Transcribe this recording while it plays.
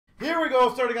we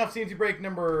go. Starting off CNC break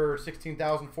number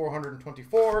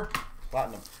 16,424.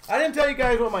 Platinum. I didn't tell you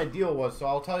guys what my deal was, so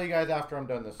I'll tell you guys after I'm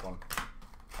done this one.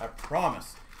 I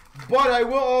promise. But I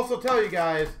will also tell you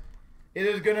guys, it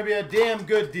is going to be a damn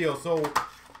good deal. So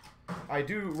I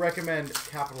do recommend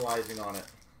capitalizing on it.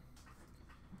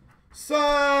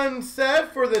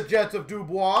 Sunset for the Jets of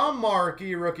Dubois.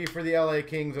 Marquee rookie for the LA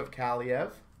Kings of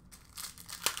Kaliev.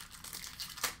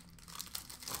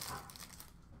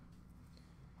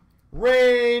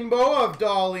 Rainbow of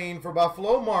Darlene for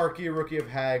Buffalo. Marquee rookie of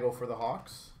Hagel for the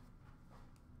Hawks.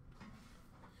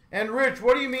 And Rich,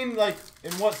 what do you mean, like,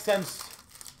 in what sense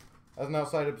as an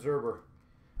outside observer?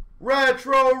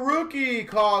 Retro rookie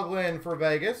Coughlin for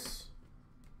Vegas.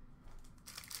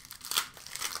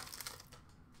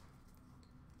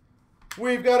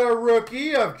 We've got a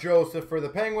rookie of Joseph for the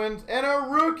Penguins. And a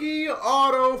rookie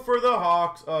auto for the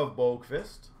Hawks of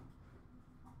Boqvist.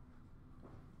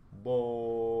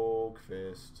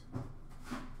 Boqvist.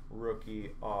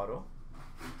 Rookie auto.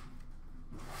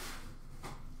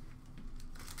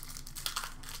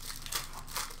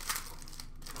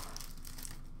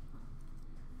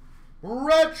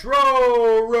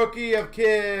 Retro rookie of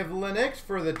Kiv Linux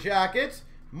for the Jackets.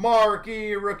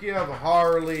 Marquee rookie of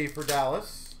Harley for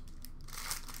Dallas.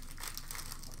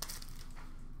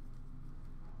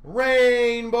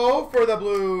 Rainbow for the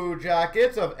Blue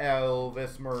Jackets of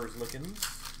Elvis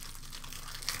Merzlikins.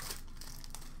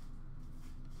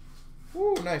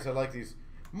 Ooh, nice. I like these.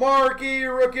 Marquee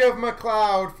rookie of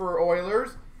McLeod for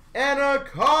Oilers. And a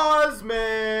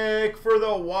Cosmic for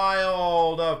the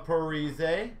Wild of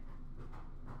Parise.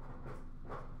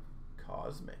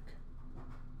 Cosmic.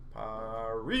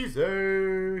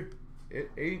 Parise.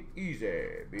 It ain't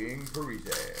easy being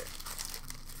Parise.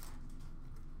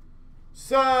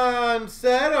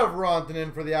 Sunset of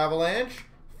Rantanen for the Avalanche.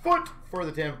 Foot for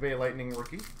the Tampa Bay Lightning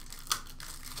rookie.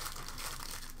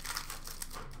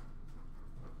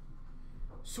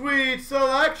 Sweet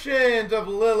selections of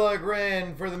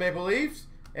Liljegren for the Maple Leafs.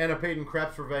 And a Peyton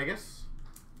Krebs for Vegas.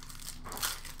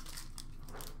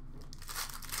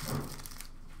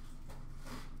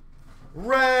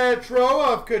 Retro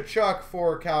of Kachuk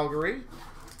for Calgary.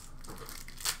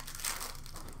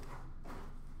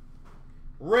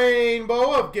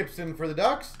 Rainbow of Gibson for the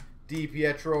Ducks.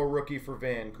 DiPietro rookie for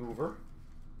Vancouver.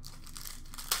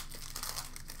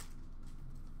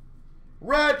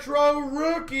 Retro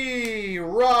rookie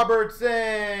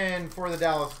Robertson for the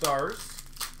Dallas Stars.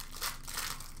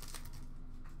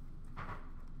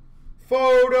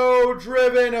 Photo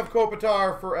driven of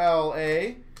Kopitar for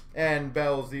LA. And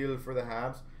Belzile for the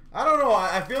Habs. I don't know.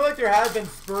 I feel like there has been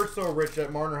spurts so rich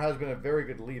that Marner has been a very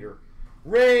good leader.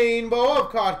 Rainbow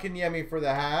of Kotkaniemi for the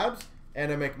Habs.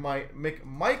 And a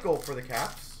McMichael for the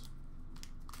Caps.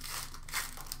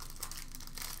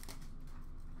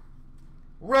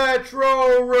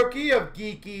 Retro rookie of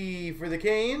Geeky for the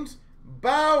Canes.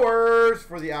 Bowers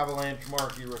for the Avalanche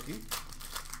marquee rookie.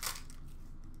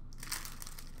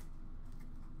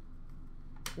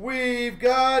 We've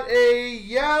got a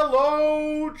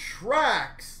yellow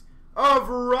tracks of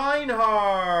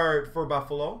Reinhardt for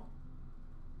Buffalo.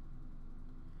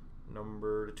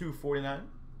 Number 249.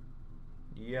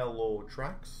 Yellow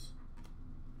tracks.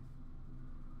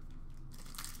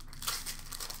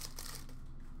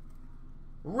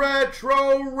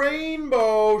 Retro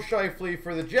Rainbow Scheifele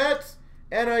for the Jets.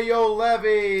 And a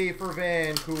Yolevi for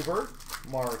Vancouver.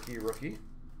 Marquee rookie.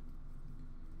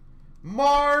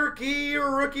 Marquee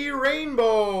rookie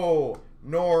Rainbow.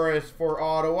 Norris for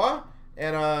Ottawa.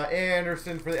 And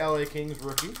Anderson for the LA Kings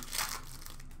rookie.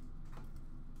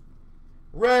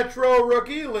 Retro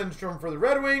rookie Lindstrom for the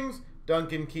Red Wings.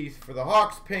 Duncan Keith for the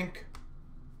Hawks pink.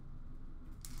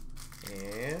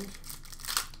 And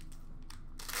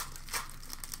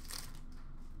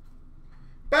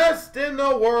best in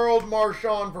the world,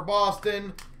 Marchand for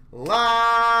Boston.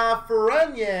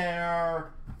 Lafreniere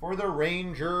for the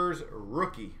Rangers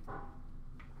rookie.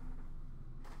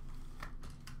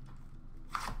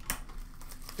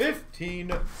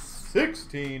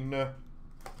 15/16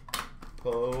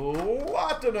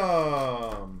 Platinum.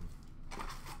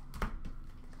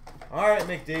 All right,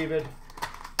 McDavid.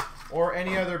 Or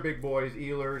any other big boys.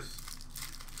 Ehlers,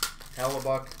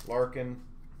 Hellebuck, Larkin,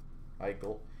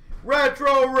 Eichel.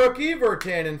 Retro rookie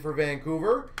Virtanen for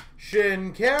Vancouver.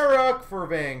 Shinkaruk for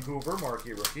Vancouver,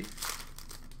 marquee rookie.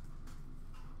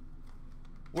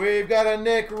 We've got a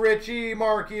Nick Ritchie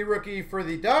marquee rookie for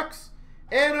the Ducks.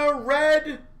 And a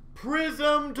red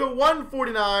prism to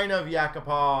 149 of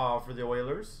Yakupov for the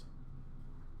Oilers.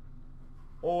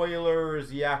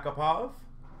 Oilers Yakupov.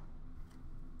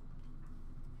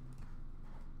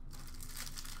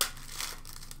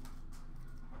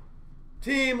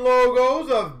 Team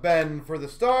logos of Ben for the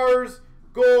Stars.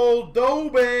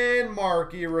 Goldobin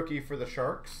marquee rookie for the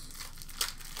Sharks.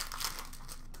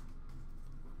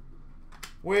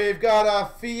 We've got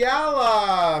a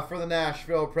Fiala for the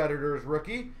Nashville Predators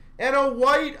rookie. And a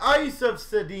white ice of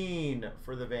Sedin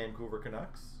for the Vancouver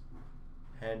Canucks.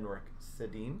 Henrik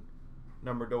Sedin.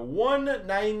 Number to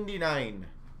 199.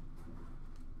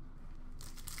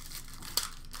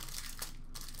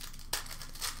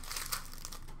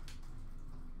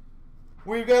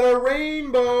 We've got a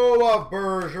rainbow of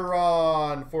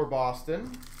Bergeron for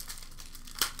Boston.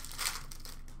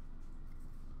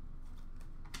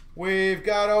 We've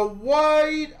got a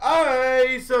white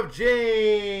ice of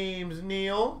James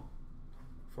Neal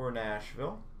for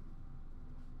Nashville.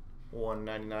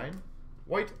 199.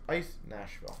 White ice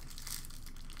Nashville.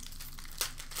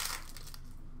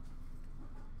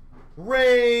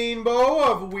 Rainbow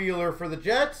of Wheeler for the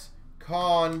Jets.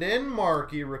 Condon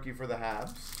marquee rookie for the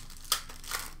Habs.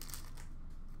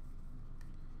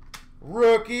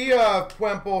 Rookie of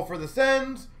Puempo for the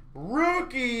Sens.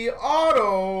 Rookie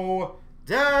auto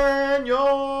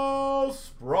Daniel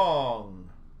Sprong.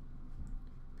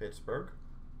 Pittsburgh.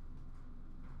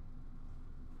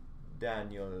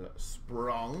 Daniel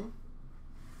Sprong.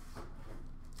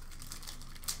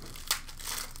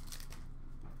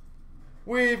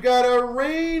 We've got a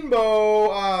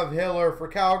rainbow of Hiller for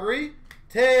Calgary.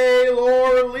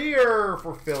 Taylor Lear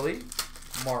for Philly.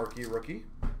 Marquee rookie.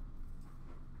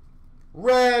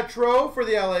 Retro for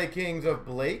the LA Kings of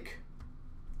Blake.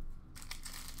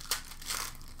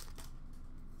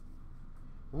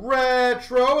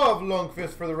 Retro of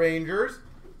Lundqvist for the Rangers.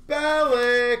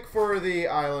 Bellick for the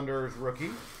Islanders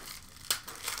rookie.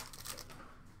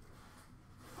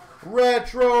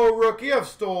 Retro rookie of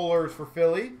Stolers for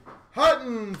Philly.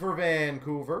 Hutton for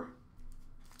Vancouver.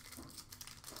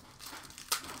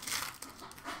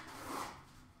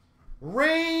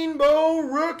 Rainbow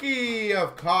rookie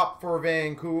of Kopp for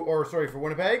for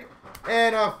Winnipeg.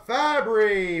 And a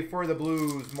Fabry for the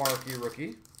Blues marquee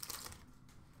rookie.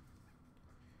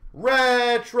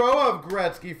 Retro of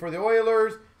Gretzky for the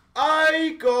Oilers.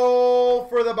 Eichel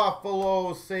for the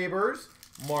Buffalo Sabres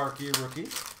marquee rookie.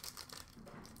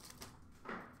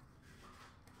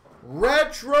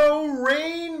 Retro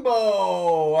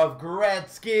rainbow of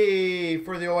Gretzky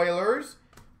for the Oilers.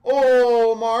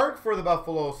 Olmark for the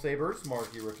Buffalo Sabres,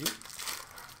 marquee rookie.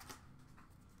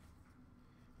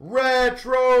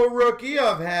 Retro rookie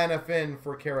of Hannafin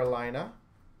for Carolina.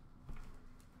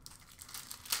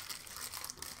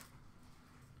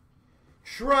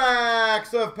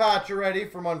 Tracks of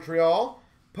Pacioretty for Montreal.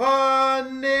 Panarin,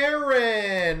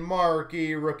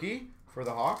 marquee rookie for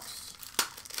the Hawks.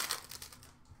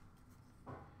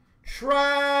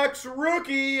 Tracks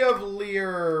rookie of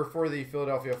Lear for the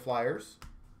Philadelphia Flyers.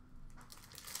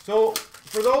 So,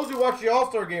 for those who watch the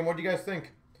All-Star game, what do you guys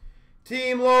think?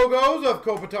 Team logos of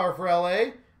Kopitar for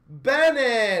LA.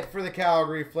 Bennett for the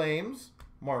Calgary Flames.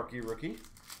 Marquee rookie.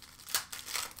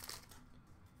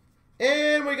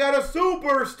 And we got a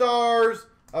Superstars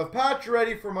of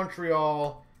Pacioretty for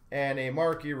Montreal. And a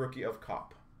marquee rookie of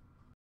Kopp.